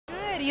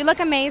You look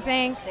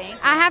amazing. Thank you.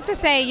 I have to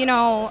say, you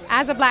know,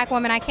 as a black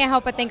woman, I can't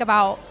help but think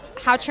about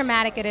how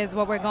traumatic it is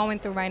what we're going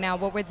through right now,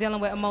 what we're dealing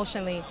with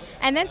emotionally.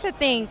 And then to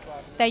think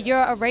that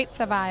you're a rape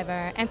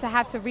survivor and to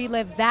have to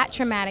relive that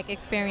traumatic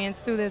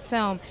experience through this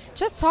film.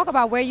 Just talk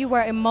about where you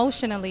were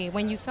emotionally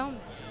when you filmed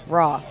it.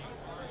 Raw.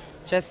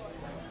 Just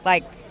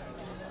like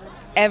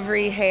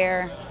every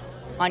hair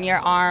on your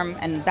arm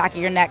and back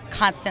of your neck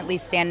constantly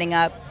standing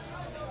up,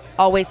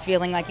 always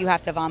feeling like you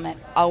have to vomit,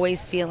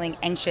 always feeling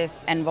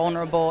anxious and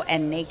vulnerable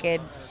and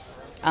naked.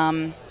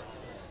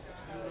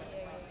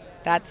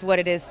 That's what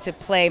it is to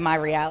play my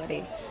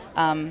reality.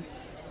 But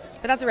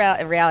that's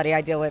a reality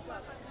I deal with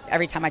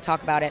every time I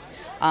talk about it.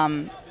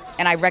 And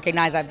I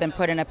recognize I've been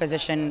put in a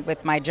position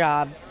with my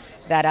job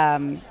that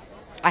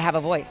I have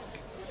a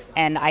voice.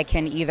 And I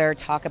can either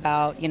talk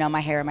about, you know, my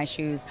hair and my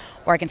shoes,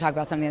 or I can talk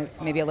about something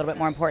that's maybe a little bit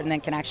more important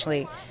that can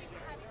actually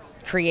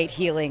create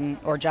healing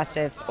or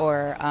justice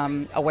or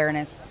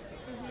awareness.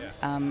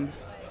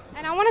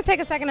 And I want to take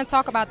a second to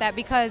talk about that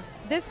because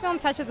this film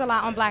touches a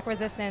lot on black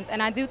resistance,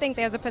 and I do think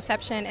there's a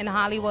perception in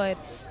Hollywood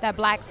that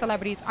black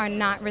celebrities are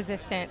not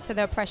resistant to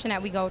the oppression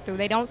that we go through.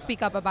 They don't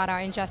speak up about our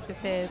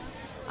injustices.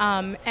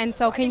 And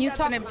so can you talk?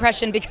 That's an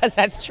impression because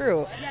that's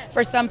true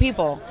for some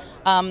people,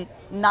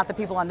 not the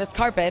people on this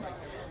carpet.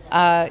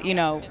 You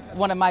know,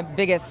 one of my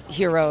biggest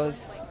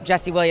heroes,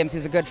 Jesse Williams,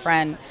 who's a good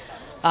friend,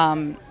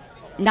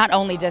 not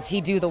only does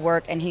he do the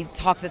work and he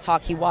talks the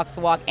talk, he walks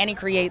the walk, and he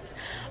creates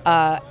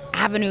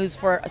avenues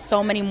for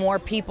so many more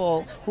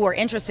people who are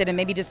interested and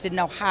maybe just didn't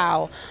know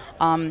how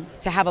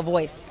to have a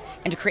voice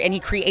and to create. And he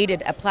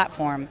created a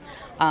platform.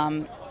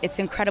 It's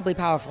incredibly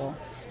powerful.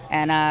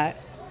 And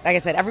like I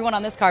said, everyone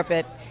on this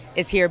carpet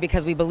is here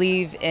because we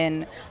believe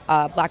in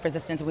black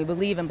resistance, and we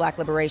believe in black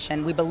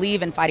liberation. We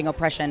believe in fighting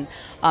oppression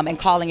and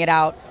calling it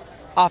out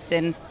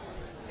often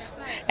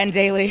and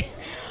daily.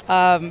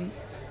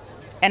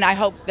 And I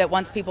hope that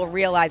once people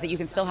realize that you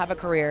can still have a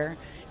career,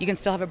 you can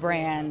still have a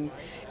brand,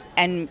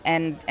 and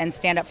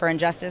stand up for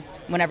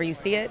injustice whenever you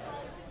see it,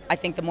 I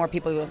think the more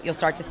people you'll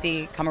start to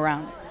see come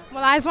around.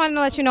 Well, I just wanted to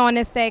let you know on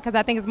this day, because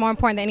I think it's more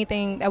important than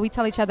anything, that we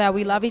tell each other that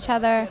we love each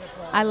other.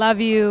 I love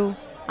you.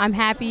 I'm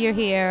happy you're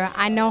here.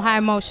 I know how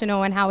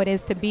emotional and how it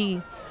is to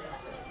be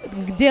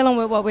dealing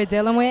with what we're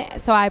dealing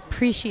with. So I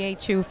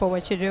appreciate you for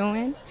what you're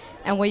doing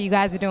and what you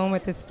guys are doing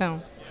with this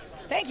film.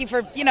 Thank you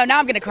for, you know, now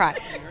I'm going to cry.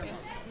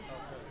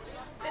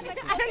 I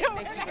don't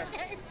know.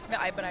 No,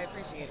 but I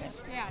appreciate it.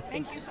 Yeah,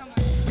 thank you so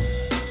much.